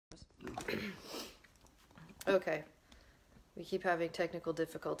Okay. We keep having technical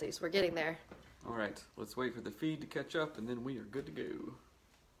difficulties. We're getting there. All right, let's wait for the feed to catch up, and then we are good to go.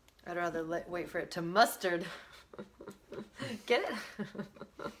 I'd rather wait for it to mustard. Get it?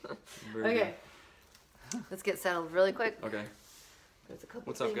 Very Okay. Let's get settled really quick. good. Okay. There's a couple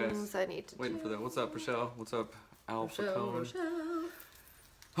What's up, things guys? I need to Waiting do. for that. What's up, Rochelle? What's up, Alpha Cone? Rochelle.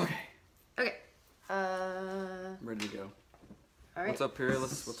 Okay, Okay. ready to go. All right. What's up,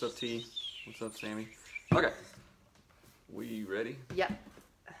 Peerless? What's up, T? What's up, Sammy? Okay. We ready? Yep.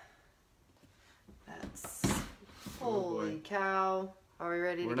 That's... Oh, Holy boy. cow. Are we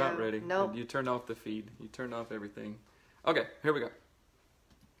ready We're to go? not ready. Nope. You turned off the feed. You turned off everything. Okay, here we go.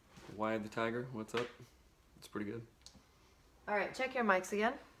 Wyatt the Tiger, what's up? It's pretty good. All right, check your mics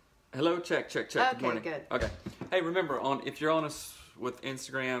again. Hello, check. Okay, Good morning. good. Okay. Hey, remember, if you're on us with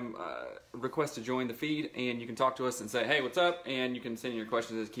Instagram, request to join the feed, and you can talk to us and say, hey, what's up? And you can send your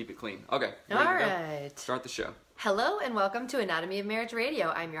questions as keep it clean. Okay. All ready to go? right. Start the show. Hello and welcome to Anatomy of Marriage Radio.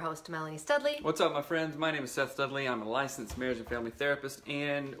 I'm your host, Melanie Studley. What's up, my friends? My name is Seth Studley. I'm a licensed marriage and family therapist,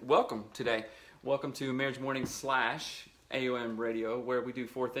 and welcome today. Welcome to Marriage Morning / AOM Radio, where we do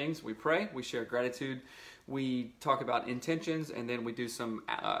 4 things. We pray, we share gratitude, we talk about intentions, and then we do some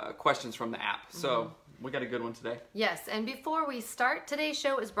questions from the app. So we got a good one today. Yes, and before we start, today's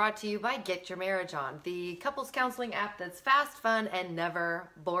show is brought to you by Get Your Marriage On, the couples counseling app that's fast, fun, and never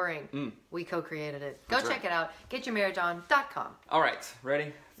boring. We co-created it. Go That's check right. it out, getyourmarriageon.com. All right,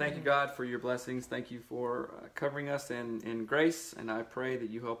 ready? Thank you, God, for your blessings. Thank you for covering us in grace, and I pray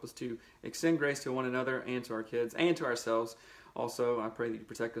that you help us to extend grace to one another and to our kids and to ourselves. Also, I pray that you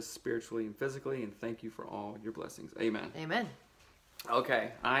protect us spiritually and physically, and thank you for all your blessings. Amen. Amen.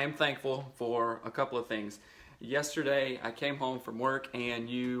 Okay, I am thankful for a couple of things. Yesterday, I came home from work, and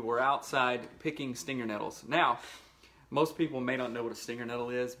you were outside picking stinger nettles. Now, most people may not know what a stinger nettle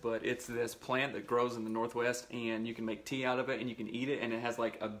is, but it's this plant that grows in the Northwest, and you can make tea out of it, and you can eat it, and it has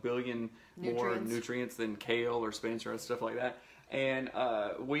like 1 billion more nutrients than kale or spinach or stuff like that. And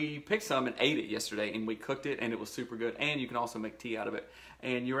we picked some and ate it yesterday, and we cooked it, and it was super good, and you can also make tea out of it.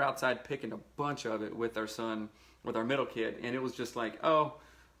 And you were outside picking a bunch of it with our son, with our middle kid, and it was just like, oh,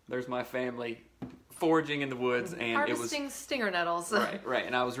 there's my family foraging in the woods, and Harvesting stinger nettles. right,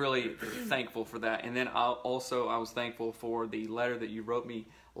 and I was really thankful for that. And then I was thankful for the letter that you wrote me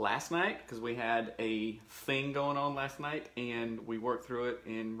last night, because we had a thing going on last night, and we worked through it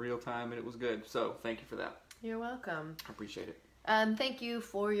in real time, and it was good. So thank you for that. You're welcome. I appreciate it. Thank you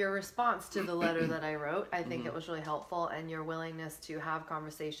for your response to the letter that I wrote. I think it was really helpful, and your willingness to have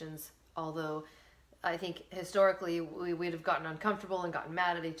conversations, although I think historically we'd have gotten uncomfortable and gotten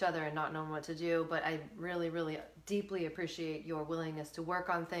mad at each other and not known what to do, but I really, really deeply appreciate your willingness to work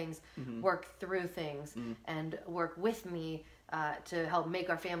on things, work through things, and work with me to help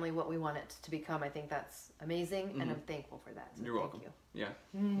make our family what we want it to become. I think that's amazing, and I'm thankful for that. So You're welcome. Thank Yeah.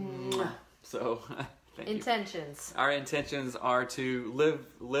 you. So, thank you. Intentions. Our intentions are to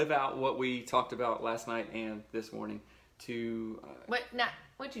live out what we talked about last night and this morning. To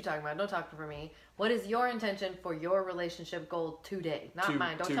What you talking about? Don't talk for me. What is your intention for your relationship goal today? Not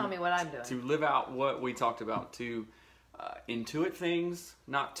mine. Don't tell me what I'm doing. To live out what we talked about. To intuit things,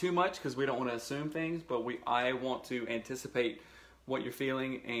 not too much because we don't want to assume things, but I want to anticipate what you're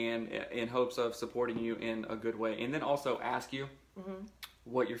feeling, and in hopes of supporting you in a good way, and then also ask you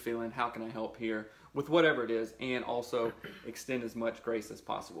what you're feeling, how can I help here with whatever it is, and also extend as much grace as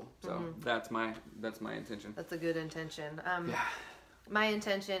possible. So that's my intention. That's a good intention. Yeah. My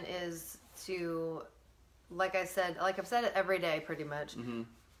intention is to, like I've said it every day pretty much,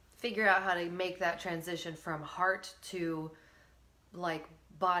 figure out how to make that transition from heart to like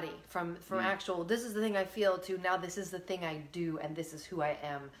body, from actual, this is the thing I feel, to now this is the thing I do and this is who I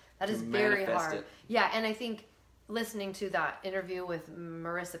am. That is very hard. It. Yeah, and I think listening to that interview with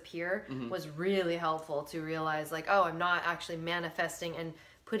Marissa Peer was really helpful to realize, like, oh, I'm not actually manifesting and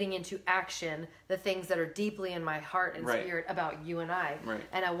putting into action the things that are deeply in my heart and spirit about you and I. Right.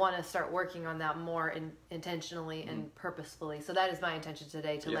 And I want to start working on that more intentionally and purposefully. So that is my intention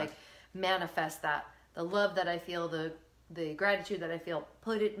today, to like manifest that, the love that I feel, the gratitude that I feel,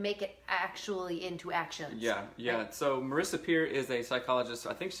 make it actually into action. Yeah. Right? So Marissa Peer is a psychologist.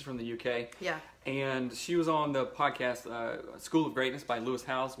 I think she's from the UK. Yeah. And she was on the podcast School of Greatness by Lewis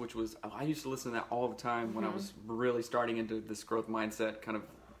Howes, which was, I used to listen to that all the time when I was really starting into this growth mindset kind of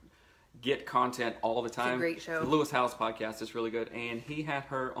get content all the time. It's a great show. The Lewis House podcast is really good, and he had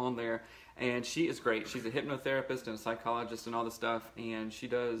her on there, and she is great. She's a hypnotherapist and a psychologist and all this stuff, and she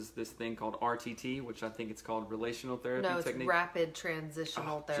does this thing called RTT, which I think it's called relational therapy No, it's technique. rapid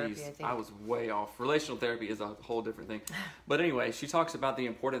transitional therapy, Geez, I think. I was way off. Relational therapy is a whole different thing. But anyway, she talks about the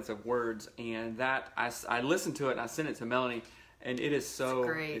importance of words, and that I listened to it and I sent it to Melanie, and it is so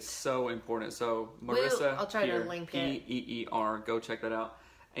it's so important. So Marissa, I'll try to link it. Peer, go check that out.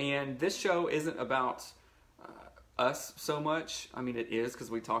 And this show isn't about us so much. I mean, it is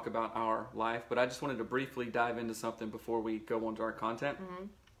because we talk about our life, but I just wanted to briefly dive into something before we go on to our content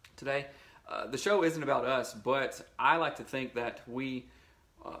today. The show isn't about us, but I like to think that we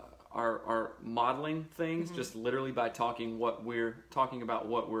are modeling things just literally by talking about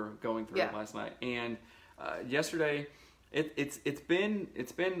what we're going through last night. And yesterday, it's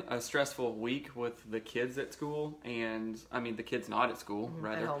been a stressful week with the kids at school, and I mean the kids not at school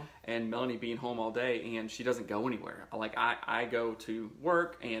rather, at home. And Melanie being home all day, and she doesn't go anywhere. Like I go to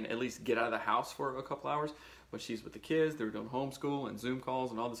work and at least get out of the house for a couple hours, but she's with the kids. They're doing homeschool and Zoom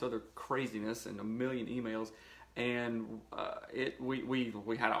calls and all this other craziness and a million emails. And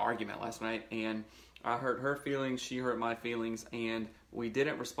we had an argument last night, and I hurt her feelings, she hurt my feelings, and we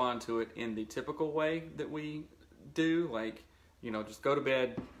didn't respond to it in the typical way that we do, like, you know, just go to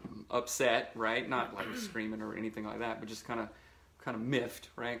bed upset, right? Not like screaming or anything like that, but just kind of miffed,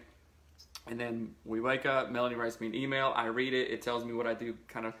 right? And then we wake up, Melanie writes me an email, I read it, it tells me what I do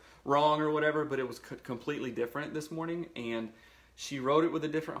kind of wrong or whatever, but it was completely different this morning, and she wrote it with a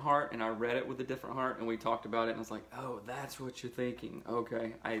different heart, and I read it with a different heart, and we talked about it, and I was like, oh, that's what you're thinking.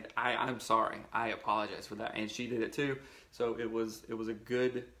 Okay, I'm sorry. I apologize for that. And she did it too. So it was a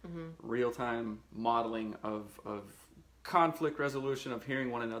good real-time modeling of conflict resolution, of hearing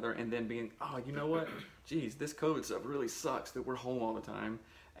one another, and then being, oh, you know what? Geez, this COVID stuff really sucks that we're home all the time.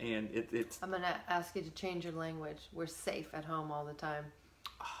 And it's... I'm going to ask you to change your language. We're safe at home all the time.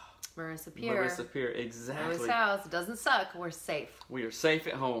 Marissa Peer, exactly. Lewis House, it doesn't suck, we're safe. We are safe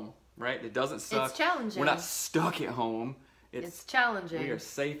at home, right? It doesn't suck. It's challenging. We're not stuck at home. It's challenging. We are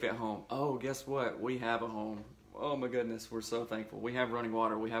safe at home. Oh, guess what? We have a home. Oh my goodness, we're so thankful. We have running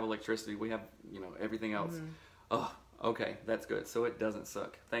water, we have electricity, we have, you know, everything else. Oh, okay, that's good. So it doesn't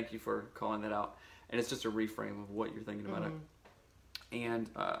suck. Thank you for calling that out. And it's just a reframe of what you're thinking about it. And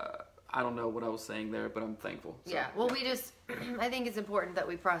I don't know what I was saying there, but I'm thankful. So, yeah, well, we just, I think it's important that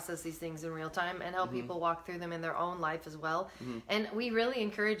we process these things in real time and help people walk through them in their own life as well. And we really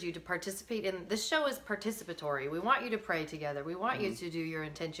encourage you to participate in, this show is participatory. We want you to pray together. We want you to do your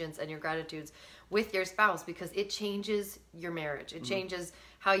intentions and your gratitudes with your spouse, because it changes your marriage. It changes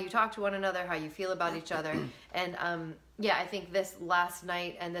how you talk to one another, how you feel about each other. And yeah, I think this last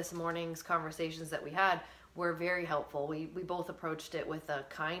night and this morning's conversations that we had were very helpful. We both approached it with a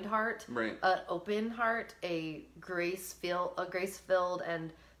kind heart, right, an open heart, a grace-filled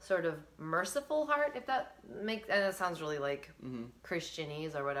and sort of merciful heart, if that makes, and it sounds really like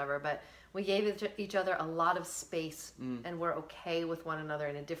Christianese or whatever, but we gave each other a lot of space, and we're okay with one another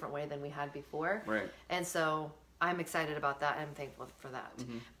in a different way than we had before. Right. And so I'm excited about that. I'm thankful for that.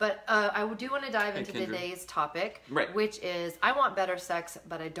 But I do want to dive into today's topic, which is, I want better sex,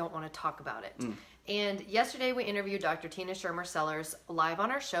 but I don't want to talk about it. And yesterday we interviewed Dr. Tina Shermer Sellers live on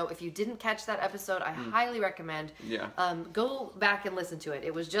our show. If you didn't catch that episode, I highly recommend go back and listen to it.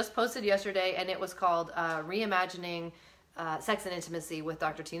 It was just posted yesterday, and it was called Reimagining Sex and Intimacy with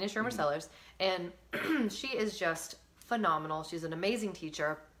Dr. Tina Shermer Sellers. And she is just phenomenal. She's an amazing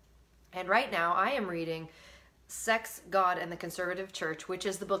teacher. And right now I am reading Sex, God, and the Conservative Church, which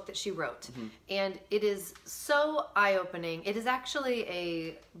is the book that she wrote. And it is so eye-opening. It is actually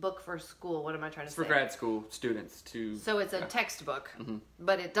a book for school. What am I trying to say? For grad school students to... So it's a textbook,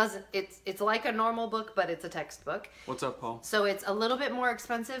 but it doesn't, it's like a normal book, but it's a textbook. What's up, Paul? So it's a little bit more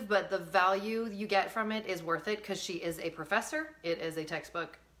expensive, but the value you get from it is worth it, because she is a professor. It is a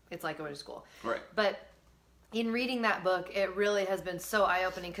textbook. It's like going to school. Right. But in reading that book, it really has been so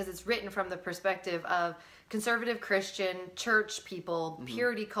eye-opening, because it's written from the perspective of conservative Christian church people,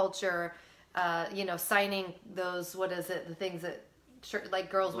 purity culture, you know, signing those, what is it, the things that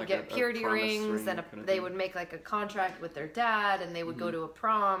like girls would get purity rings, and they would make like a contract with their dad, and they would go to a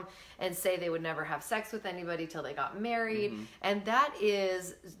prom and say they would never have sex with anybody till they got married. And that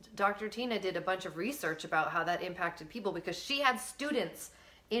is, Dr. Tina did a bunch of research about how that impacted people, because she had students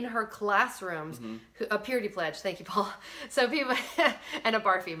in her classrooms, a purity pledge. Thank you, Paul. So people, and a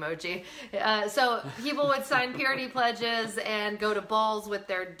barf emoji. So people would sign purity pledges and go to balls with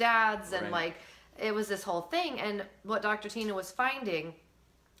their dads, and like, it was this whole thing. And what Dr. Tina was finding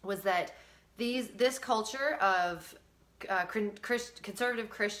was that this culture of conservative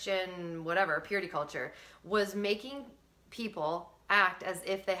Christian, whatever, purity culture was making people act as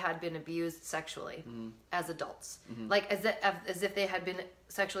if they had been abused sexually as adults, like as if they had been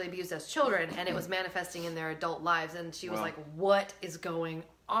sexually abused as children, and it was manifesting in their adult lives. And she was like, what is going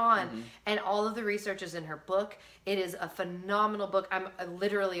on? And all of the research is in her book. It is a phenomenal book. I'm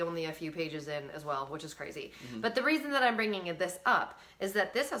literally only a few pages in as well, which is crazy. But the reason that I'm bringing this up is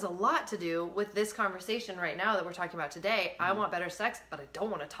that this has a lot to do with this conversation right now that we're talking about today. I want better sex, but I don't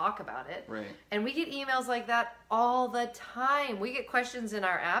want to talk about it. Right. And we get emails like that all the time. We get questions in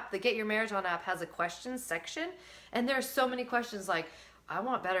our app. The Get Your Marriage On app has a questions section, and there's so many questions like, I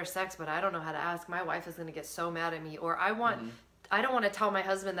want better sex, but I don't know how to ask. My wife is going to get so mad at me. Or I don't want to tell my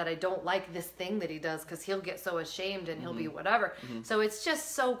husband that I don't like this thing that he does because he'll get so ashamed and he'll be whatever. So it's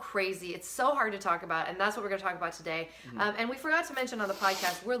just so crazy. It's so hard to talk about, and that's what we're going to talk about today. And we forgot to mention on the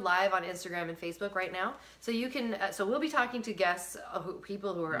podcast, we're live on Instagram and Facebook right now. So you can, so we'll be talking to guests,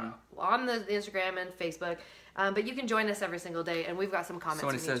 people who are on the Instagram and Facebook. But you can join us every single day, and we've got some comments.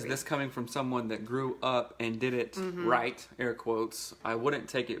 Somebody says, this coming from someone that grew up and did it right, air quotes. I wouldn't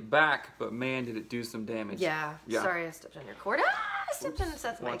take it back, but man, did it do some damage. Yeah. Sorry, I stepped on your cord. I stepped on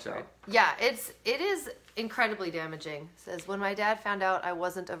Seth's mic. Watch out. Yeah, it is incredibly damaging. It says, when my dad found out I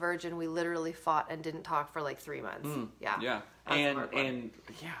wasn't a virgin, we literally fought and didn't talk for like 3 months. Yeah. Yeah.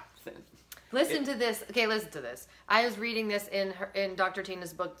 Listen to this. Okay, listen to this. I was reading this in Dr.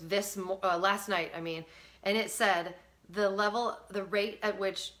 Tina's book last night, and it said the rate at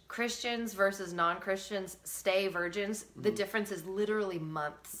which Christians versus non-Christians stay virgins, the difference is literally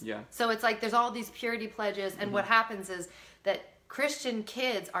months. Yeah. So it's like there's all these purity pledges, and what happens is that Christian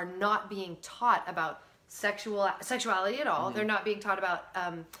kids are not being taught about sexuality at all. They're not being taught about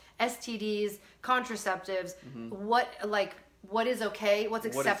STDs, contraceptives, what is okay, what's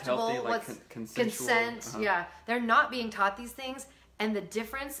acceptable, healthy, like what's consent. Yeah, they're not being taught these things, and the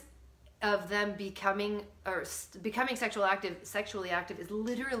difference of them becoming sexually active is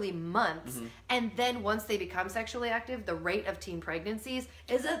literally months. And then once they become sexually active, the rate of teen pregnancies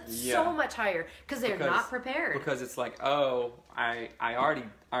is so much higher because they're not prepared. Because it's like, oh, I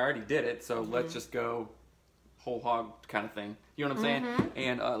already did it, so let's just go whole hog kind of thing. You know what I'm saying?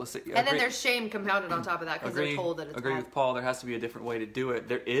 And let's see. And then there's shame compounded on top of that because they're told that it's agree bad. with Paul. There has to be a different way to do it.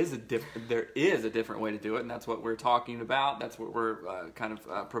 There is a different way to do it, and that's what we're talking about. That's what we're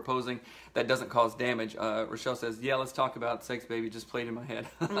proposing. That doesn't cause damage. Rochelle says, "Yeah, let's talk about sex, baby. Just played in my head."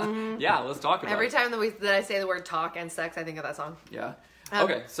 Yeah, let's talk about it. Every time that I say the word talk and sex, I think of that song. Yeah.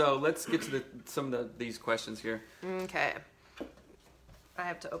 Okay, so let's get to some of these questions here. Okay. I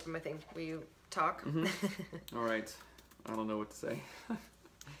have to open my thing. Will you talk? All right. I don't know what to say.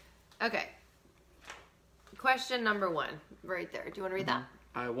 Okay. Question number 1, right there. Do you want to read that?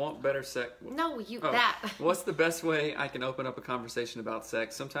 I want better sex. No, that. What's the best way I can open up a conversation about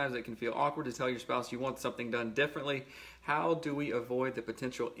sex? Sometimes it can feel awkward to tell your spouse you want something done differently. How do we avoid the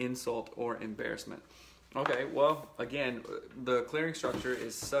potential insult or embarrassment? Okay, well, again, the clearing structure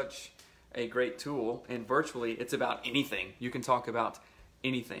is such a great tool, and virtually it's about anything. You can talk about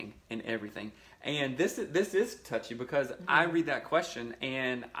anything and everything. And this is touchy because I read that question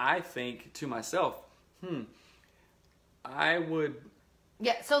and I think to myself, I would...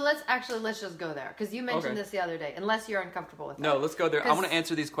 Yeah, so let's just go there because you mentioned this the other day, unless you're uncomfortable with that. No, let's go there. I want to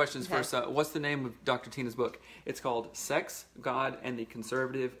answer these questions first. What's the name of Dr. Tina's book? It's called Sex, God, and the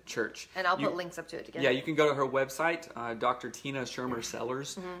Conservative Church. And I'll put links up to it again. Yeah, you can go to her website, Dr. Tina Shermer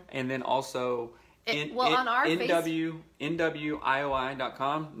Sellers, and then also... on our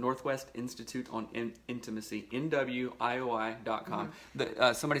NWIOI.com, Northwest Institute on Intimacy, NWIOI.com.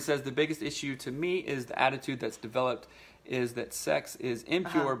 Somebody says the biggest issue to me is the attitude that's developed is that sex is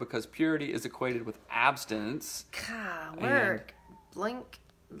impure because purity is equated with abstinence. Work. Link.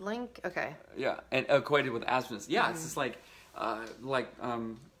 Okay. Yeah, and equated with abstinence. Yeah, it's just like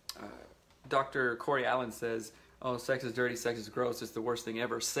Dr. Corey Allen says, oh, sex is dirty, sex is gross, it's the worst thing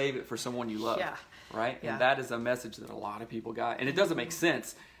ever. Save it for someone you love. Yeah. Right? Yeah. And that is a message that a lot of people got. And it doesn't make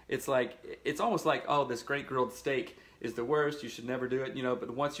sense. It's almost like, oh, this great grilled steak is the worst, you should never do it, but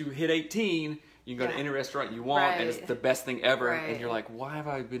once you hit 18, you can go to any restaurant you want, and it's the best thing ever. And you're like, why have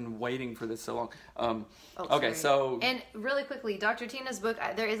I been waiting for this so long? Okay, so... And really quickly, Dr. Tina's book,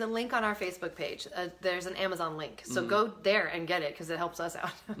 there is a link on our Facebook page. There's an Amazon link. So go there and get it because it helps us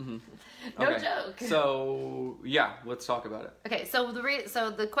out. No joke. So, yeah, let's talk about it. Okay, so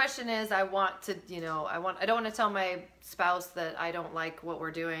the question is, I don't want to tell my spouse that I don't like what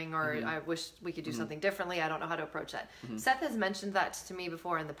we're doing or I wish we could do something differently. I don't know how to approach that. Seth has mentioned that to me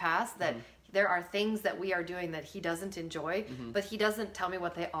before in the past, that there are things that we are doing that he doesn't enjoy, but he doesn't tell me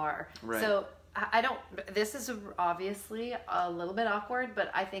what they are. Right. So I don't, this is obviously a little bit awkward,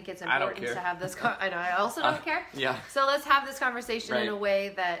 but I think it's I don't important care. to have this, I know, I also don't care. Yeah. So let's have this conversation in Right. a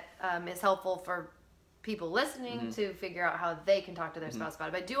way that is helpful for people listening to figure out how they can talk to their spouse about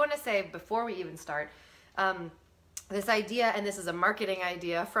it. But I do want to say, before we even start, this idea, and this is a marketing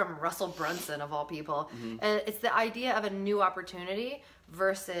idea from Russell Brunson of all people, it's the idea of a new opportunity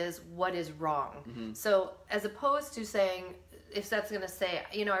versus what is wrong. So as opposed to saying, if Seth's going to say,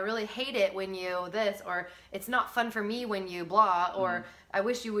 you know, I really hate it when you this, or it's not fun for me when you blah, or I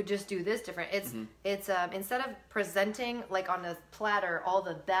wish you would just do this different. It's instead of presenting like on a platter all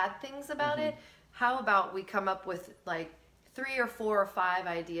the bad things about it, how about we come up with like 3 or 4 or 5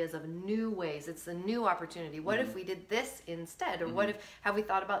 ideas of new ways. It's a new opportunity. What if we did this instead? Or what if, have we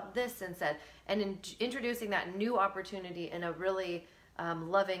thought about this instead? And in introducing that new opportunity in a really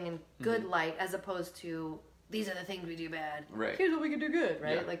loving and good light, as opposed to, these are the things we do bad. Right. Here's what we can do good,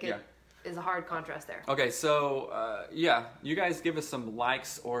 right? Yeah, Like it is a hard contrast there. Okay, so you guys give us some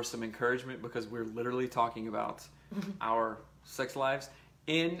likes or some encouragement, because we're literally talking about our sex lives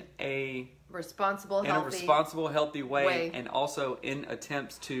in a Responsible, healthy way, and also in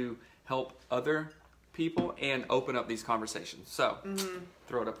attempts to help other people and open up these conversations. So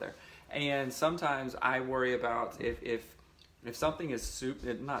throw it up there. And sometimes I worry about if something is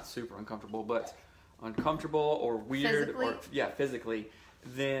not super uncomfortable, but uncomfortable or weird, Physically? Physically,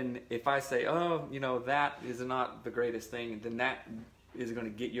 then if I say, oh, you know, that is not the greatest thing, then that is going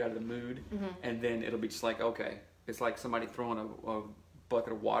to get you out of the mood, and then it'll be just like, okay, it's like somebody throwing a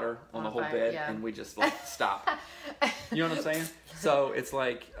bucket of water on the whole bed, and we just like stop. You know what I'm saying? So it's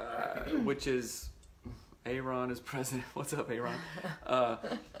like, which is, Aaron is present. What's up, Aaron?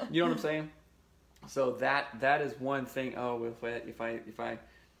 You know what I'm saying? So that is one thing. Oh, if I,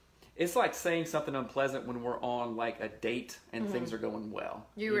 it's like saying something unpleasant when we're on like a date and things are going well.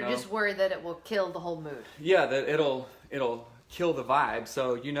 You were just worried that it will kill the whole mood. Yeah, that it'll kill the vibe.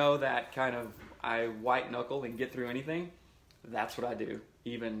 So you know that kind of, I white knuckle and get through anything. That's what I do,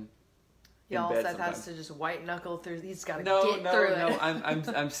 even Y'all, in bed Seth sometimes. has to just white knuckle through. He's got to No, get through it.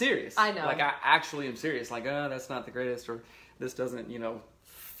 I'm serious. I know. Like I actually am serious. Like, oh, that's not the greatest, or this doesn't,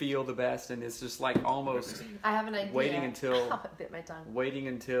 feel the best, and it's just like almost I have an idea. waiting until I bit my tongue. waiting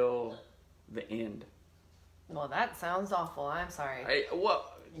until the end. Well, that sounds awful. I'm sorry.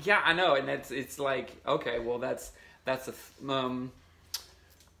 I know, and it's like, okay, well that's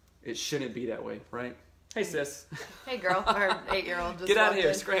it shouldn't be that way, right? Hey, sis. Hey, girl, or 8-year-old. Just Get out of walked here,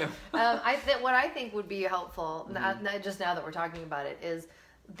 in. scram. What I think would be helpful, just now that we're talking about it, is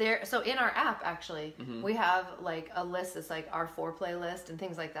there. So in our app, actually, we have like a list that's like our foreplay list and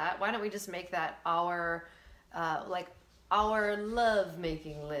things like that. Why don't we just make that our love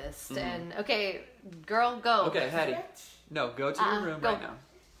making list? And okay, girl, go. Okay, Hattie. No, go to your room go. right now.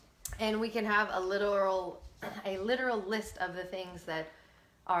 And we can have a literal list of the things that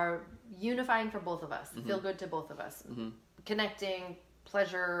are unifying for both of us, feel good to both of us, connecting,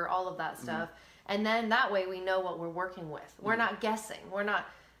 pleasure, all of that stuff. And then that way we know what we're working with. We're not guessing. We're not,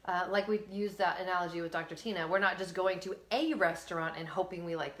 like we used that analogy with Dr. Tina, we're not just going to a restaurant and hoping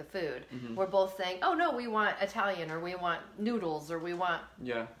we like the food. We're both saying, oh no, we want Italian, or we want noodles, or we want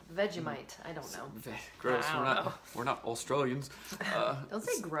Vegemite. I don't know. Gross. I don't know. We're not Australians. Don't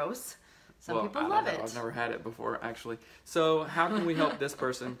say gross. Some Well, people I don't love know. it. I've never had it before, actually. So how can we help this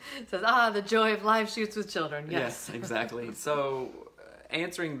person? It says, the joy of live shoots with children. Yes. Exactly. So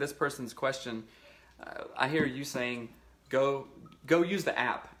answering this person's question, I hear you saying, go use the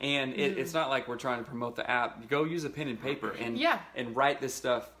app. And it's not like we're trying to promote the app. Go use a pen and paper and write this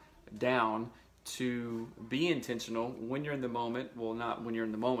stuff down to be intentional when you're in the moment. Well, not when you're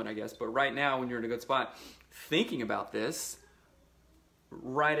in the moment, I guess, but right now when you're in a good spot, thinking about this,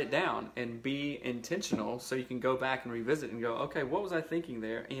 write it down and be intentional so you can go back and revisit and go, okay, what was I thinking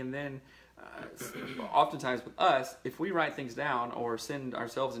there? And then oftentimes with us, if we write things down or send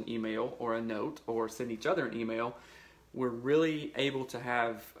ourselves an email or a note or send each other an email, we're really able to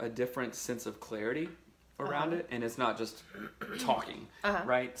have a different sense of clarity around it, and it's not just talking,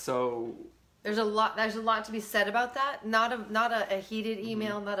 right? So there's a lot to be said about that. Not a heated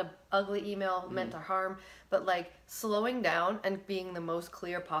email, not a ugly email meant to harm, but like slowing down and being the most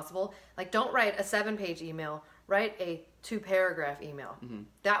clear possible. Like, don't write a 7-page email. Write a 2-paragraph email.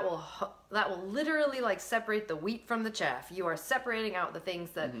 That will literally like separate the wheat from the chaff. You are separating out the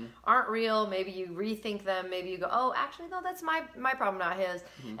things that aren't real. Maybe you rethink them. Maybe you go, oh, actually, no, that's my problem, not his.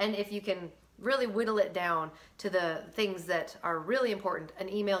 And if you can really whittle it down to the things that are really important, an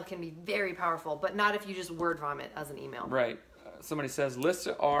email can be very powerful, but not if you just word vomit as an email. Right. somebody says lists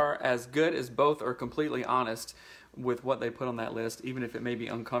are as good as both are completely honest with what they put on that list, even if it may be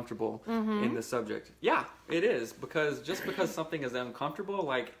uncomfortable in the subject. Yeah, it is, because just because something is uncomfortable,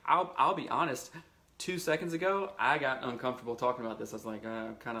 like I'll be honest. 2 seconds ago, I got uncomfortable talking about this. I was like,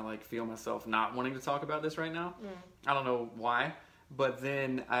 kind of like feel myself not wanting to talk about this right now. I don't know why, but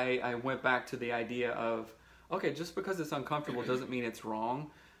then I went back to the idea of, okay, just because it's uncomfortable doesn't mean it's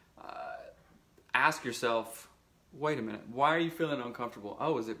wrong. Ask yourself, wait a minute, why are you feeling uncomfortable?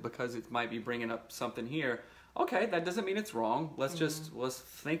 Oh, is it because it might be bringing up something here? Okay, that doesn't mean it's wrong. Let's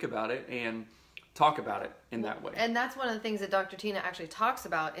think about it and talk about it in that way. And that's one of the things that Dr. Tina actually talks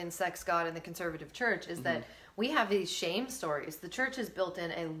about in Sex, God, and the Conservative Church is that we have these shame stories. The church has built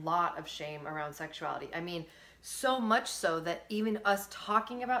in a lot of shame around sexuality. I mean, so much so that even us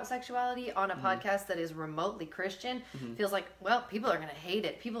talking about sexuality on a podcast that is remotely Christian feels like, well, people are going to hate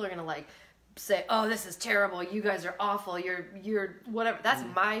it. People are going to like say, oh, this is terrible. You guys are awful. You're whatever. That's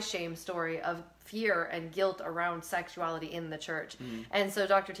my shame story of fear and guilt around sexuality in the church. And so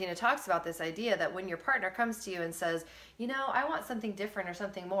Dr. Tina talks about this idea that when your partner comes to you and says, you know, I want something different or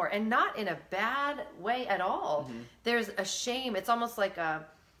something more, and not in a bad way at all, there's a shame. It's almost like a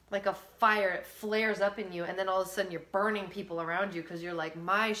fire. It flares up in you, and then all of a sudden you're burning people around you because you're like,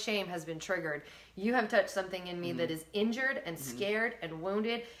 my shame has been triggered. You have touched something in me that is injured and scared and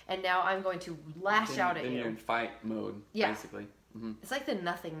wounded, and now I'm going to lash out at you. Then you're in fight mode, basically. It's like the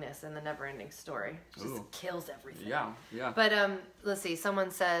nothingness in the Never-Ending Story. It just kills everything. Yeah. But let's see. Someone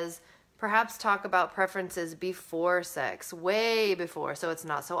says, perhaps talk about preferences before sex, way before, so it's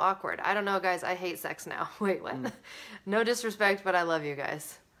not so awkward. I don't know, guys. I hate sex now. Wait, what? No disrespect, but I love you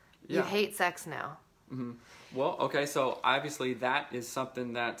guys. Yeah. You hate sex now. Well, okay, so obviously that is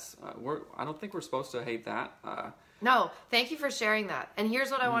something that's I don't think we're supposed to hate that. No, thank you for sharing that. And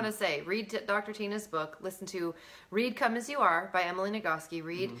here's what I want to say. Read Dr. Tina's book. Read Come As You Are by Emily Nagoski.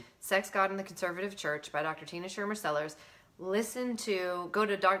 Read Sex, God, and the Conservative Church by Dr. Tina Shermer Sellers. Go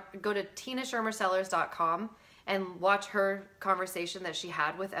to tinashermersellers.com and watch her conversation that she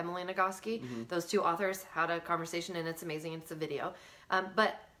had with Emily Nagoski. Those two authors had a conversation, and it's amazing. It's a video.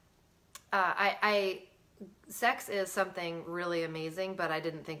 Sex is something really amazing, but I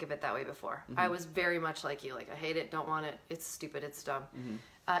didn't think of it that way before. I was very much like you. Like, I hate it, don't want it, it's stupid, it's dumb.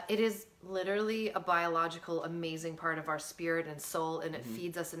 It is literally a biological, amazing part of our spirit and soul, and it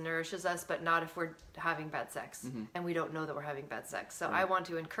feeds us and nourishes us, but not if we're having bad sex. And we don't know that we're having bad sex. So I want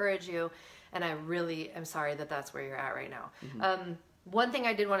to encourage you, and I really am sorry that that's where you're at right now. One thing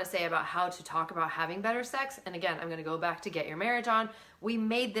I did want to say about how to talk about having better sex, and again, I'm going to go back to Get Your Marriage On. We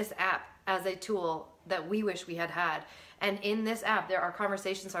made this app as a tool that we wish we had. And in this app, there are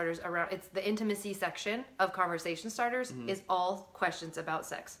conversation starters around. It's the intimacy section of conversation starters is all questions about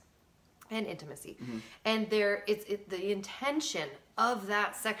sex and intimacy. And the intention of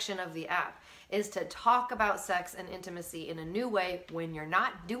that section of the app is to talk about sex and intimacy in a new way when you're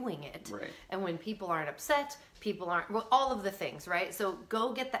not doing it. Right. And when people aren't upset, all of the things, right? So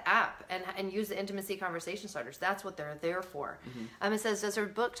go get the app and use the intimacy conversation starters. That's what they're there for. It says, does her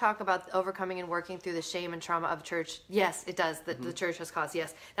book talk about overcoming and working through the shame and trauma of church? Yes, it does. That the church has caused.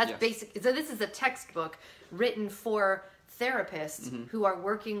 Yes. That's basic. So this is a textbook written for therapists who are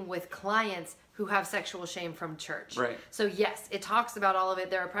working with clients who have sexual shame from church. Right. So yes, it talks about all of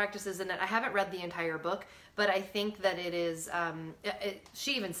it. There are practices in it. I haven't read the entire book, but I think that it is,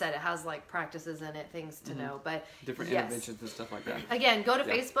 she even said it has like practices in it, things to know, but different interventions and stuff like that. Again, go to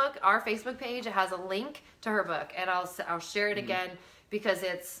Facebook, our Facebook page. It has a link to her book, and I'll share it again because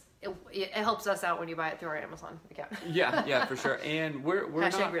it helps us out when you buy it through our Amazon account. yeah, for sure. And we're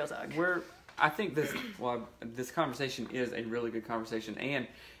Hashtag Real Talk. I think this conversation is a really good conversation, and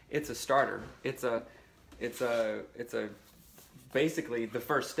it's a starter. It's a basically the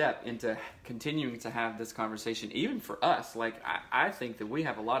first step into continuing to have this conversation, even for us. Like, I think that we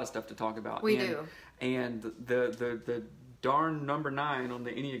have a lot of stuff to talk about. We do. And the darn number 9 on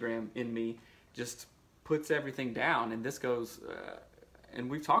the Enneagram in me just puts everything down. And this goes, and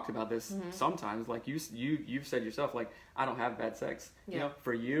we've talked about this sometimes. Like you've said yourself, like, I don't have bad sex. Yeah. You know,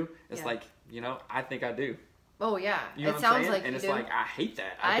 for you, it's like, I think I do. Oh yeah, you know it sounds like and you it's do. Like, I hate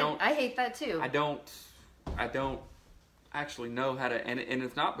that. I hate that too. I don't actually know how to, and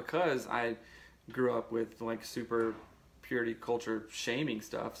it's not because I grew up with like super purity culture shaming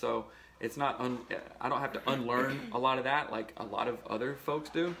stuff. So it's not I don't have to unlearn a lot of that like a lot of other folks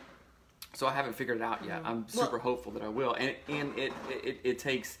do. So I haven't figured it out yet. I'm super hopeful that I will, and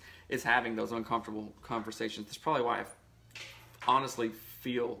it's having those uncomfortable conversations. That's probably why I honestly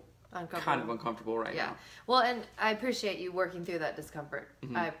feel kind of uncomfortable right now. Well, and I appreciate you working through that discomfort.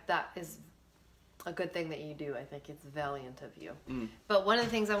 That is a good thing that you do. I think it's valiant of you. But one of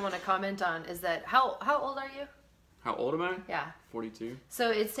the things I want to comment on is that how old are you? How old am I? Yeah. 42.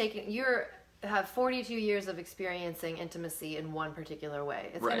 So it's taken have 42 years of experiencing intimacy in one particular way.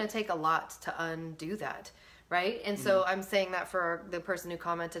 It's Right. going to take a lot to undo that, right? And so I'm saying that for the person who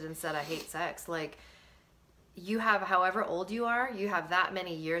commented and said I hate sex, like, you have, however old you are, you have that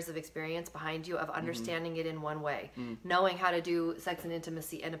many years of experience behind you of understanding it in one way, knowing how to do sex and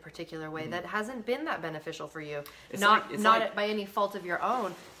intimacy in a particular way that hasn't been that beneficial for you. It's not like- by any fault of your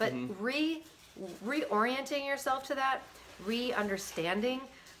own, but reorienting yourself to that, re-understanding,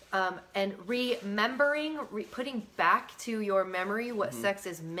 and remembering, putting back to your memory what sex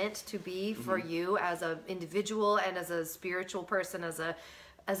is meant to be for you as an individual and as a spiritual person, as a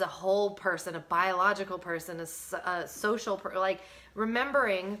whole person, a biological person, a social like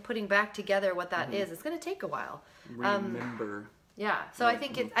remembering, putting back together what that is. It's going to take a while. Remember. Yeah. So I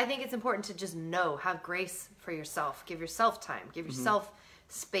think it's important to just know, have grace for yourself, give yourself time, give yourself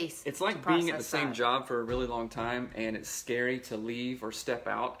space. It's like to being at the process same that. job for a really long time, and it's scary to leave or step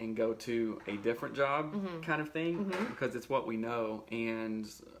out and go to a different job kind of thing, because it's what we know.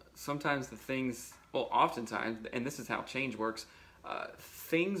 And sometimes oftentimes, and this is how change works,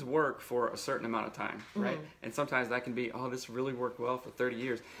 things work for a certain amount of time, right? And sometimes that can be, this really worked well for 30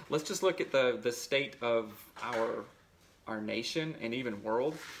 years. Let's just look at the state of our nation and even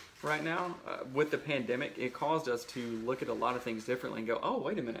world right now. With the pandemic, it caused us to look at a lot of things differently and go, oh,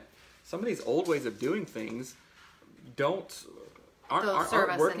 wait a minute. Some of these old ways of doing things aren't serve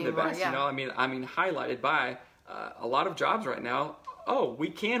us working the anymore, best. yeah. You know, I mean, highlighted by a lot of jobs right now. Oh, we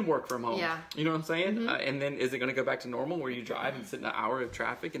can work from home. Yeah. You know what I'm saying? And then is it going to go back to normal where you drive and sit in an hour of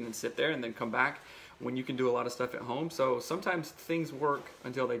traffic and then sit there and then come back when you can do a lot of stuff at home? So sometimes things work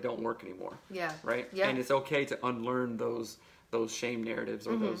until they don't work anymore. Yeah. Right? Yeah. And it's okay to unlearn those shame narratives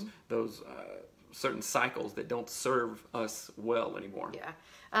or those certain cycles that don't serve us well anymore. Yeah.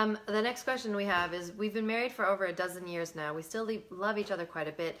 The next question we have is, we've been married for over a dozen years now. We still love each other quite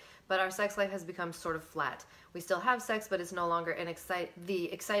a bit, but our sex life has become sort of flat. We still have sex, but it's no longer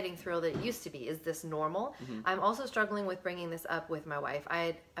the exciting thrill that it used to be. Is this normal? I'm also struggling with bringing this up with my wife.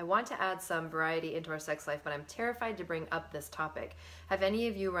 I want to add some variety into our sex life, but I'm terrified to bring up this topic. Have any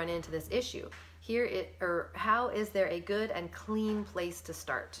of you run into this issue? How is there a good and clean place to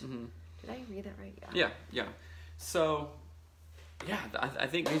start? Did I read that right? Yeah. So, I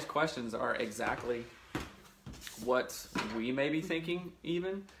think these questions are exactly what we may be thinking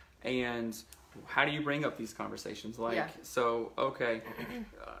even, and how do you bring up these conversations? So, okay,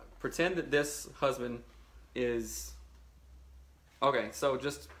 pretend that this husband is, okay, so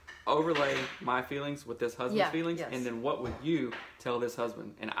just overlay my feelings with this husband's feelings, yes. and then what would you tell this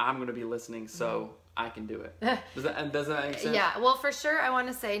husband? And I'm going to be listening so I can do it. Does that make sense? Yeah, well, for sure, I want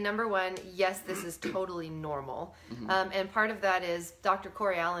to say, number one, yes, this is totally normal. And part of that is Dr.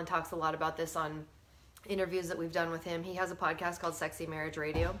 Corey Allen talks a lot about this on interviews that we've done with him. He has a podcast called Sexy Marriage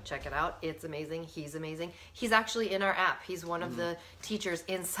Radio. Check it out. It's amazing. He's amazing. He's actually in our app. He's one of the teachers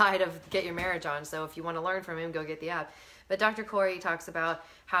inside of Get Your Marriage On. So if you want to learn from him, go get the app. But Dr. Corey talks about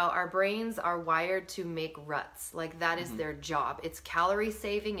how our brains are wired to make ruts. Like, that is their job. It's calorie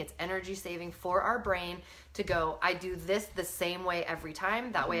saving, it's energy saving for our brain to go, I do this the same way every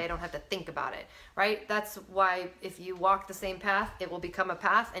time. That way I don't have to think about it, right? That's why if you walk the same path, it will become a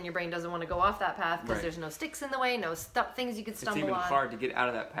path, and your brain doesn't want to go off that path because there's no sticks in the way, no things you could stumble on. It's even hard to get out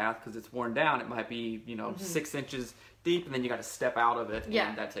of that path because it's worn down. It might be, 6 inches deep, and then you got to step out of it,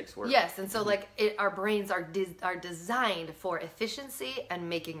 and that takes work. Yes, and so our brains are designed for efficiency and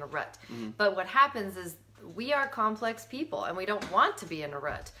making a rut. But what happens is we are complex people, and we don't want to be in a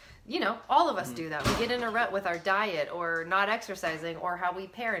rut. All of us do that. We get in a rut with our diet or not exercising or how we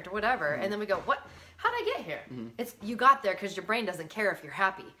parent or whatever, and then we go, what? How'd I get here? It's you got there because your brain doesn't care if you're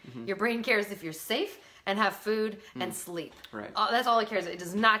happy. Your brain cares if you're safe and have food and sleep. Right. That's all it cares. It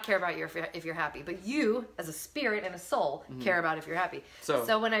does not care about if you're happy. But you, as a spirit and a soul, care about if you're happy.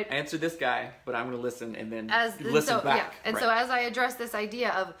 So when I answer this guy, but I'm going to listen and then listen back. Yeah. And so as I address this idea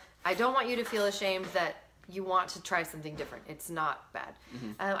of, I don't want you to feel ashamed that you want to try something different. It's not bad.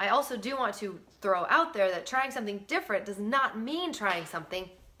 I also do want to throw out there that trying something different does not mean trying something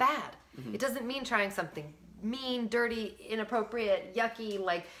bad. It doesn't mean trying something mean, dirty, inappropriate,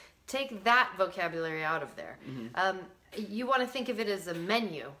 yucky. Take that vocabulary out of there. You want to think of it as a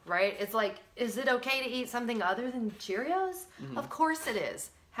menu, right? It's like, is it okay to eat something other than Cheerios? Of course it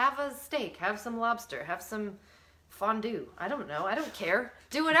is. Have a steak, have some lobster, have some fondue. I don't know. I don't care.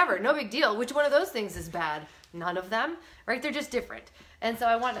 Do whatever. No big deal. Which one of those things is bad? None of them, right? They're just different. And so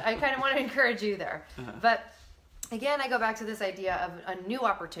I kind of want to encourage you there. But again, I go back to this idea of a new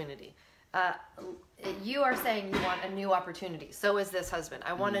opportunity. you are saying you want a new opportunity. So is this husband.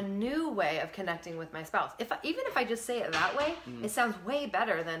 I want a new way of connecting with my spouse. Even if I just say it that way, it sounds way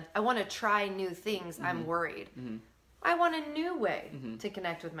better than I want to try new things. I'm worried. I want a new way to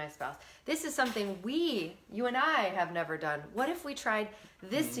connect with my spouse. This is something you and I have never done. What if we tried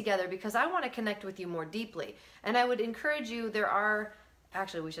this together? Because I want to connect with you more deeply. And I would encourage you,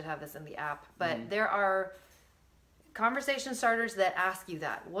 actually we should have this in the app, but there are conversation starters that ask you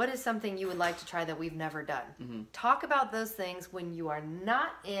that. What is something you would like to try that we've never done? Talk about those things when you are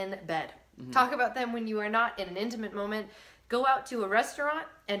not in bed. Talk about them when you are not in an intimate moment. Go out to a restaurant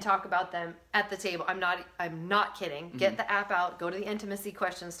and talk about them at the table. I'm not kidding. Get the app out, go to the intimacy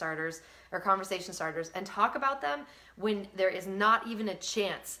question starters or conversation starters and talk about them when there is not even a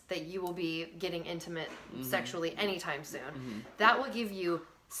chance that you will be getting intimate sexually anytime soon. That will give you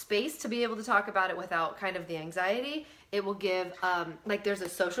space to be able to talk about it without kind of the anxiety. It will give, there's a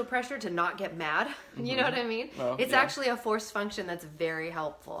social pressure to not get mad. You know what I mean? Well, it's actually a forced function that's very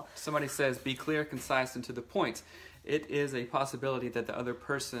helpful. Somebody says, be clear, concise, and to the point. It is a possibility that the other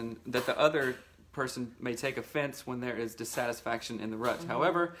person may take offense when there is dissatisfaction in the rut.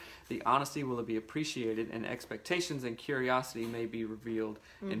 However, the honesty will be appreciated, and expectations and curiosity may be revealed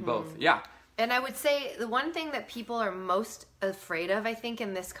in both. Yeah. And I would say the one thing that people are most afraid of, I think,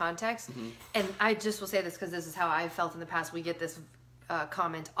 in this context, and I just will say this because this is how I've felt in the past, we get this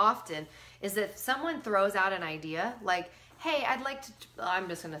comment often, is that if someone throws out an idea, like, hey, I'd like to, I'm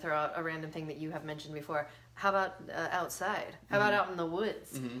just going to throw out a random thing that you have mentioned before. How about outside? How about out in the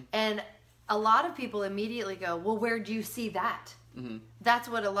woods? And a lot of people immediately go, well, where do you see that? That's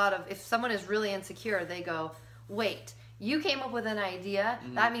what if someone is really insecure, they go, wait, you came up with an idea,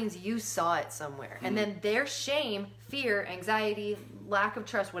 that means you saw it somewhere. And then their shame, fear, anxiety, lack of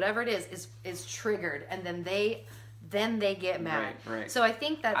trust, whatever it is triggered. And then they get mad. Right. So I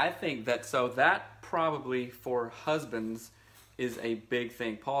think that... So that probably for husbands is a big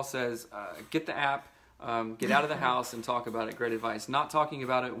thing. Paul says, get the app, get out of the house and talk about it. Great advice. Not talking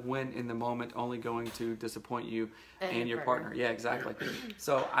about it when in the moment, only going to disappoint you and your partner. Yeah, exactly.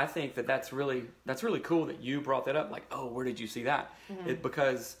 So I think that's really cool that you brought that up. Like, oh, where did you see that?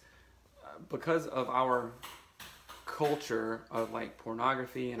 Because of our culture of like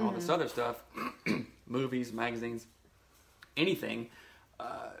pornography and all this other stuff, movies, magazines, anything,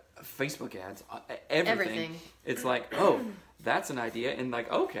 Facebook ads, everything. It's like, oh, that's an idea, and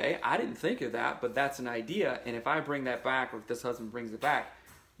like, okay, I didn't think of that, but that's an idea, and if I bring that back, or if this husband brings it back,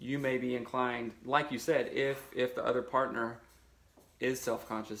 you may be inclined, like you said, if the other partner is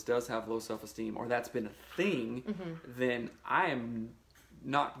self-conscious, does have low self-esteem, or that's been a thing, then I am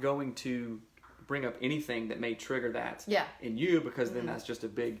not going to bring up anything that may trigger that in you, because then that's just a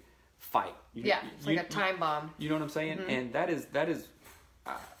big fight. It's like a time bomb. You know what I'm saying? And that is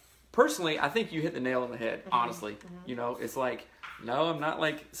personally, I think you hit the nail on the head, honestly. You know, it's like, no, I'm not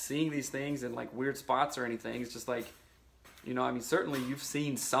like seeing these things in like weird spots or anything. It's just like, you know, I mean, certainly you've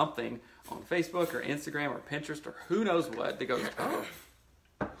seen something on Facebook or Instagram or Pinterest or who knows what that goes, oh,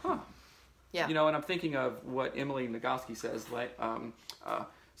 huh. Yeah. You know, and I'm thinking of what Emily Nagoski says, like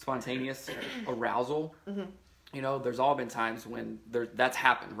spontaneous arousal. You know, there's all been times when that's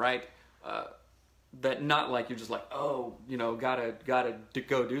happened, right? That not like you're just like, oh, you know, gotta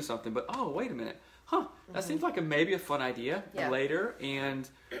go do something, but oh, wait a minute, that seems like maybe a fun idea later. And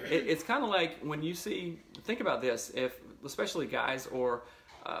it's kind of like when you think about this, especially guys, or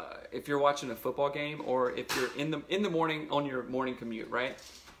if you're watching a football game, or if you're in the morning on your morning commute, right,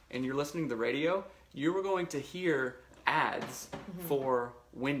 and you're listening to the radio, you were going to hear ads for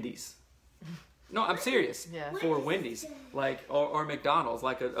Wendy's. No, I'm serious. For Wendy's, like, or McDonald's,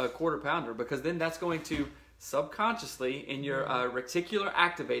 like a quarter pounder, because then that's going to subconsciously in your reticular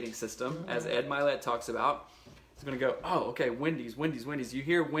activating system, as Ed Milet talks about, it's going to go, oh, okay, Wendy's. You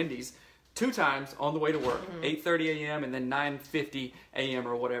hear Wendy's 2 times on the way to work, 8:30 a.m. and then 9:50 a.m.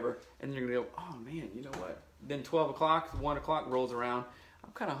 or whatever, and then you're going to go, oh man, you know what? Then 12 o'clock, 1 o'clock rolls around,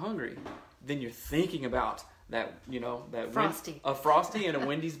 I'm kind of hungry. Then you're thinking about that, you know, that Frosty. A Frosty and a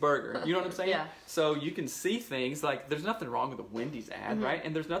Wendy's burger. You know what I'm saying? Yeah. So you can see things like, there's nothing wrong with a Wendy's ad, right?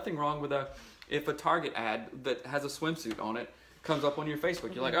 And there's nothing wrong with if a Target ad that has a swimsuit on it comes up on your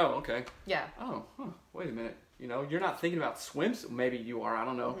Facebook. You're like, oh, okay. Yeah. Oh, wait a minute. You know, you're not thinking about swimsuit. Maybe you are. I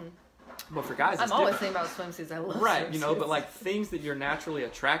don't know. But for guys, I'm always thinking about swimsuits. I love swimsuits. You know, but like things that you're naturally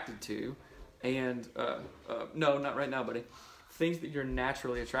attracted to, and no, not right now, buddy. Things that you're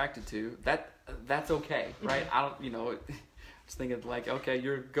naturally attracted to, that's okay, right? I don't, you know, just thinking like, okay,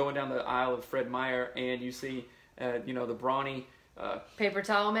 you're going down the aisle of Fred Meyer and you see, you know, the brawny paper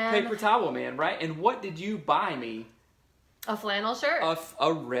towel man, right? And what did you buy me A flannel shirt?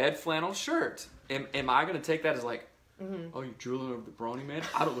 A red flannel shirt. Am I going to take that as like, oh, you're drooling over the brawny man?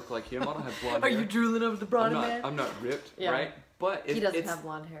 I don't look like him. I don't have blonde hair. Are you drooling over the brawny man? I'm not ripped, Yeah. right? But He doesn't have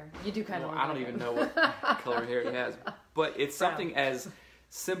blonde hair. You do kind of. I don't even know what color hair he has. But it's something as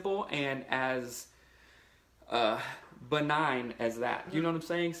simple and as benign as that. You know what I'm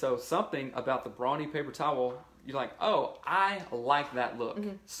saying? So something about the brawny paper towel, you're like, oh, I like that look.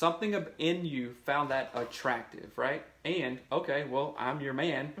 Something in you found that attractive, right? And, okay, well, I'm your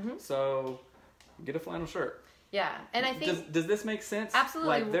man, so get a flannel shirt. Yeah, and I think... Does this make sense?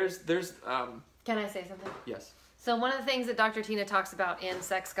 Absolutely. Like, there's Can I say something? Yes. So one of the things that Dr. Tina talks about in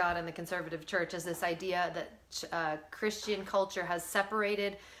Sex, God, and the Conservative Church is this idea that Christian culture has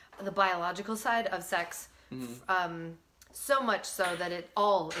separated the biological side of sex so much so that it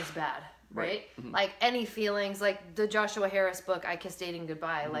all is bad, right? Like any feelings, like the Joshua Harris book, I Kiss Dating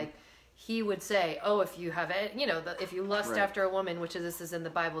Goodbye, like he would say, oh, if you have it, if you lust after a woman, which this is in the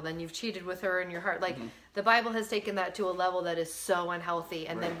Bible, then you've cheated with her in your heart. Like the Bible has taken that to a level that is so unhealthy,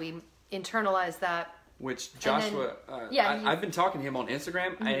 and then we internalize that. Which Joshua, I've been talking to him on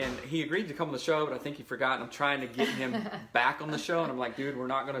Instagram, and he agreed to come on the show, but I think he forgot, and I'm trying to get him back on the show, and I'm like, dude, we're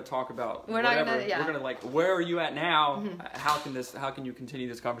not going to talk about whatever. We're going to like, where are you at now? How can you continue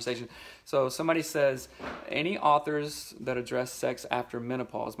this conversation? So somebody says, any authors that address sex after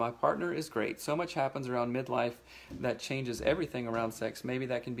menopause? My partner is great. So much happens around midlife that changes everything around sex. Maybe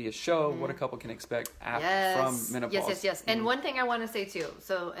that can be a show, what a couple can expect from menopause. Yes. And one thing I want to say too,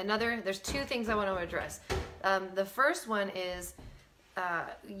 there's two things I want to address. The first one is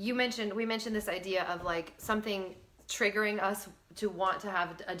we mentioned this idea of like something triggering us to want to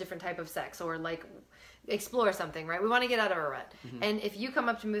have a different type of sex or like explore something, right? We want to get out of our rut. And if you come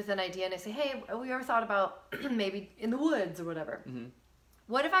up to me with an idea and I say, hey, have you ever thought about maybe in the woods or whatever?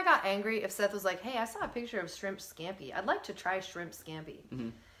 What if I got angry if Seth was like, hey, I saw a picture of shrimp scampi. I'd like to try shrimp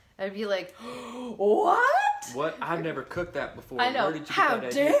scampi. I'd be like, what? What? I've never cooked that before. I know. Where did you how get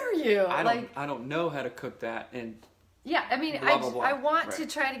that dare idea? you? I don't know how to cook that. And yeah, I mean, blah, blah, blah. I want to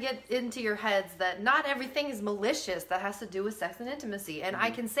try to get into your heads that not everything is malicious that has to do with sex and intimacy. And I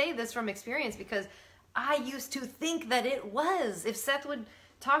can say this from experience because I used to think that it was. If Seth would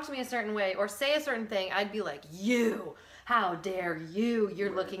talk to me a certain way or say a certain thing, I'd be like, how dare you?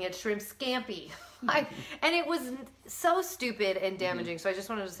 You're looking at shrimp scampi. And it was so stupid and damaging. So I just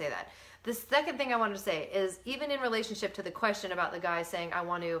wanted to say that. The second thing I wanted to say is even in relationship to the question about the guy saying, I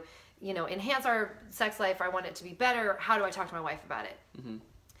want to, enhance our sex life, or I want it to be better. How do I talk to my wife about it?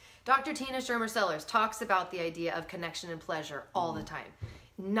 Dr. Tina Shermer Sellers talks about the idea of connection and pleasure all the time.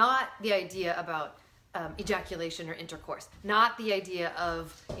 Not the idea about ejaculation or intercourse. Not the idea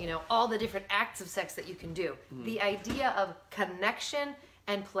of, all the different acts of sex that you can do. The idea of connection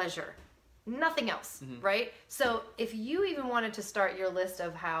and pleasure. Nothing else, right? So if you even wanted to start your list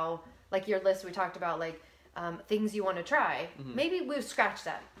of how, like your list we talked about, like things you want to try, maybe we've scratched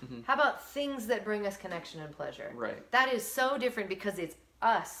that. How about things that bring us connection and pleasure? Right. That is so different because it's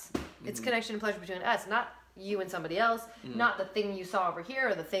us. It's connection and pleasure between us, not you and somebody else, not the thing you saw over here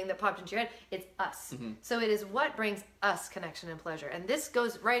or the thing that popped into your head. It's us. So it is what brings us connection and pleasure. And this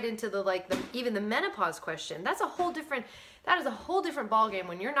goes right into even the menopause question. That is a whole different ballgame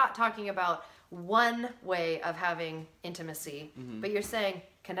when you're not talking about one way of having intimacy, but you're saying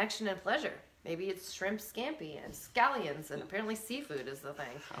connection and pleasure. Maybe it's shrimp scampi and scallions, and apparently seafood is the thing.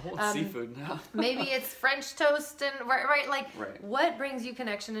 I want seafood now. Maybe it's French toast and what brings you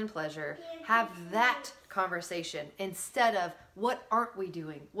connection and pleasure? Have that conversation instead of what aren't we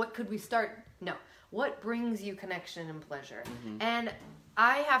doing? What could we start? No. What brings you connection and pleasure? And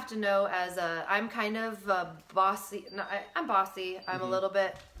I have to know I'm kind of bossy. No, I'm bossy. I'm a little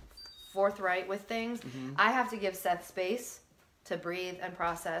bit forthright with things. I have to give Seth space to breathe and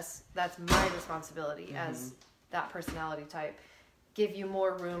process. That's my responsibility as that personality type. Give you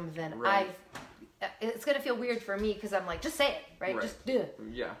more room than it's going to feel weird for me because I'm like, just say it, right? Just do it.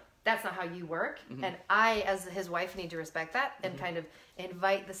 Yeah. That's not how you work. And I, as his wife, need to respect that and kind of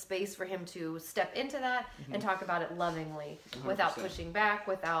invite the space for him to step into that and talk about it lovingly 100%. Without pushing back,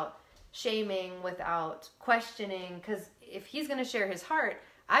 without shaming, without questioning. Because if he's going to share his heart,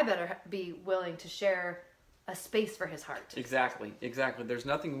 I better be willing to share a space for his heart. Exactly. There's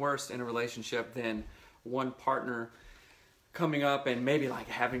nothing worse in a relationship than one partner coming up and maybe like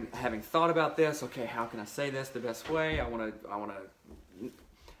having thought about this. Okay, how can I say this the best way? I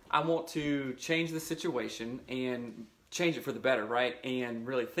want to change the situation and change it for the better, right? And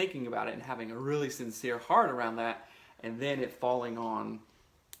really thinking about it and having a really sincere heart around that, and then it falling on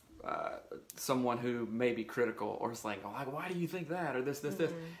someone who may be critical or is like, oh, why do you think that, or this,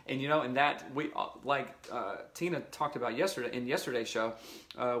 and and that we Tina talked about in yesterday's show.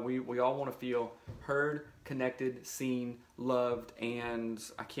 We all want to feel heard, connected, seen, loved, and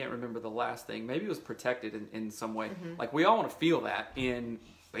I can't remember the last thing. Maybe it was protected in some way. Like we all want to feel that in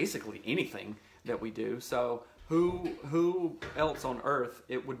basically anything that we do. So who else on earth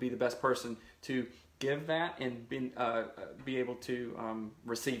it would be the best person to give that and be able to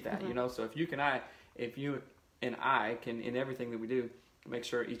receive that, So if you and I can, in everything that we do, make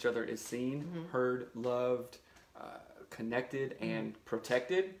sure each other is seen, heard, loved, connected, and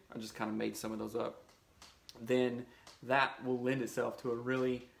protected. I just kind of made some of those up. Then that will lend itself to a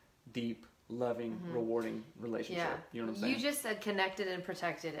really deep, loving, rewarding relationship. Yeah. You know what I'm saying? You just said connected and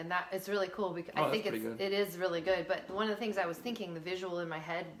protected, and that it's really cool because Oh, I think that's pretty it is really good. But one of the things I was thinking, the visual in my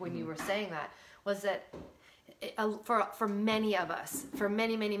head when you were saying that, was that for many of us, for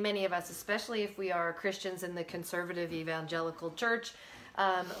many of us, especially if we are Christians in the conservative evangelical church,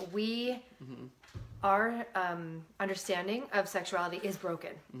 our understanding of sexuality is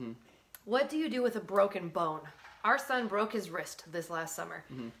broken. What do you do with a broken bone? Our son broke his wrist this last summer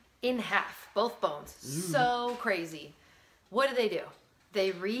in half, both bones. So crazy. What do?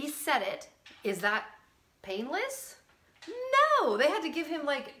 They reset it. Is that painless? No, they had to give him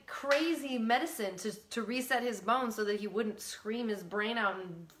like crazy medicine to reset his bones so that he wouldn't scream his brain out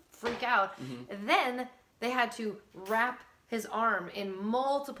and freak out. And then they had to wrap his arm in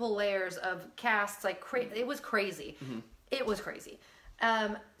multiple layers of casts. It was crazy. It was crazy.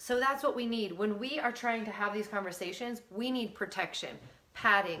 So that's what we need. When we are trying to have these conversations, we need protection,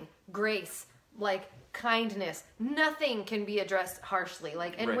 padding, grace, kindness. Nothing can be addressed harshly.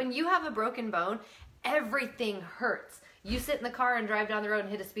 Right. When you have a broken bone, everything hurts. You sit in the car and drive down the road and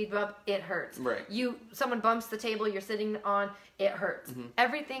hit a speed bump, it hurts. Right. Someone bumps the table you're sitting on, it hurts.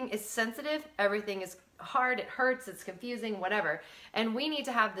 Everything is sensitive, everything is hard, it hurts, it's confusing, whatever. And we need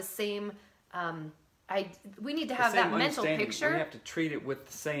to have the same we need to have that mental picture. We have to treat it with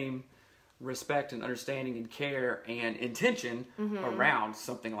the same respect and understanding and care and intention around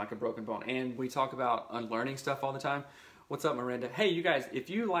something like a broken bone. And we talk about unlearning stuff all the time. What's up, Miranda? Hey, you guys, if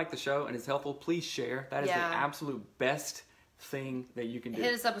you like the show and it's helpful, please share. That is the absolute best thing that you can do.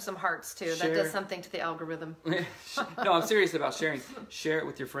 Hit us up with some hearts, too. Share. That does something to the algorithm. No, I'm serious about sharing. Share it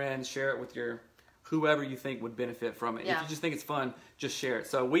with your friends. Share it with whoever you think would benefit from it. Yeah. If you just think it's fun, just share it.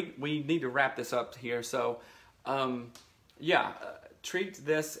 So we need to wrap this up here. So, treat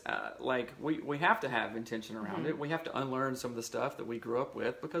this like we have to have intention around it. We have to unlearn some of the stuff that we grew up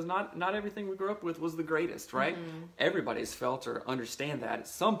with, because not everything we grew up with was the greatest, right? Everybody's felt or understand that at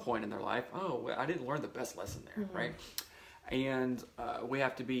some point in their life. Oh, I didn't learn the best lesson there, right? And we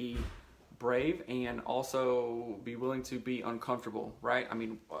have to be brave and also be willing to be uncomfortable, right? I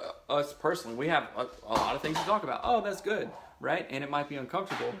mean, us personally, we have a lot of things to talk about. Oh, that's good, right? And it might be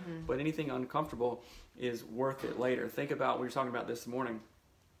uncomfortable, but anything uncomfortable is worth it later. Think about, we were talking about this morning.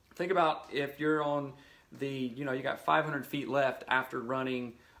 Think about if you're on you got 500 feet left after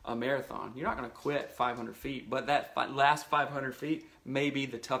running a marathon. You're not going to quit 500 feet, but that last 500 feet may be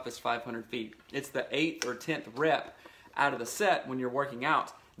the toughest 500 feet. It's the 8th or 10th rep out of the set when you're working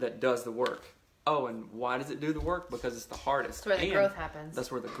out that does the work. Oh, and why does it do the work? Because it's the hardest. That's where the growth happens.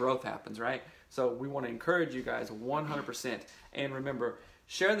 That's where the growth happens, right? So we want to encourage you guys 100%. And remember,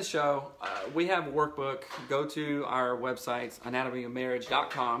 share the show. We have a workbook. Go to our websites,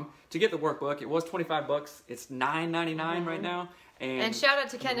 anatomyofmarriage.com, to get the workbook. It was $25. It's $9.99 right now. And shout out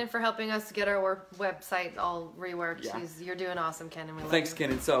to Kenan for helping us get our website all reworked. Yeah. You're doing awesome, Kenan. Thanks,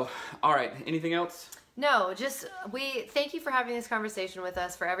 Kenan. So, all right. Anything else? No, just we thank you for having this conversation with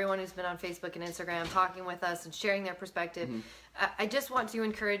us, for everyone who's been on Facebook and Instagram talking with us and sharing their perspective. I just want to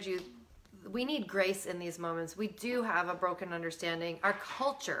encourage you. We need grace in these moments. We do have a broken understanding. Our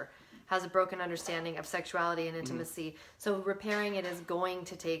culture has a broken understanding of sexuality and intimacy. So repairing it is going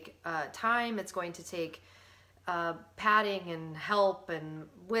to take time. It's going to take padding and help and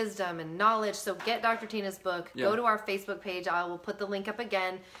wisdom and knowledge. So get Dr. Tina's book. Yeah. Go to our Facebook page. I will put the link up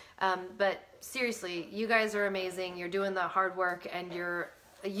again. But seriously, you guys are amazing. You're doing the hard work, and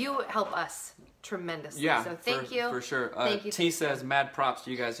you help us tremendously. Yeah, so thank you. For sure. Thank you. T says, mad props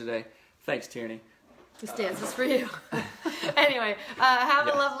to you guys today. Thanks, Tierney. This dance is for you. Anyway, have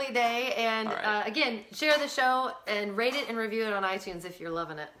a lovely day. And right. Again, share the show and rate it and review it on iTunes if you're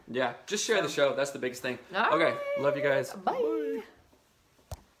loving it. Yeah, just share the show. That's the biggest thing. All Okay, right. love you guys. Bye.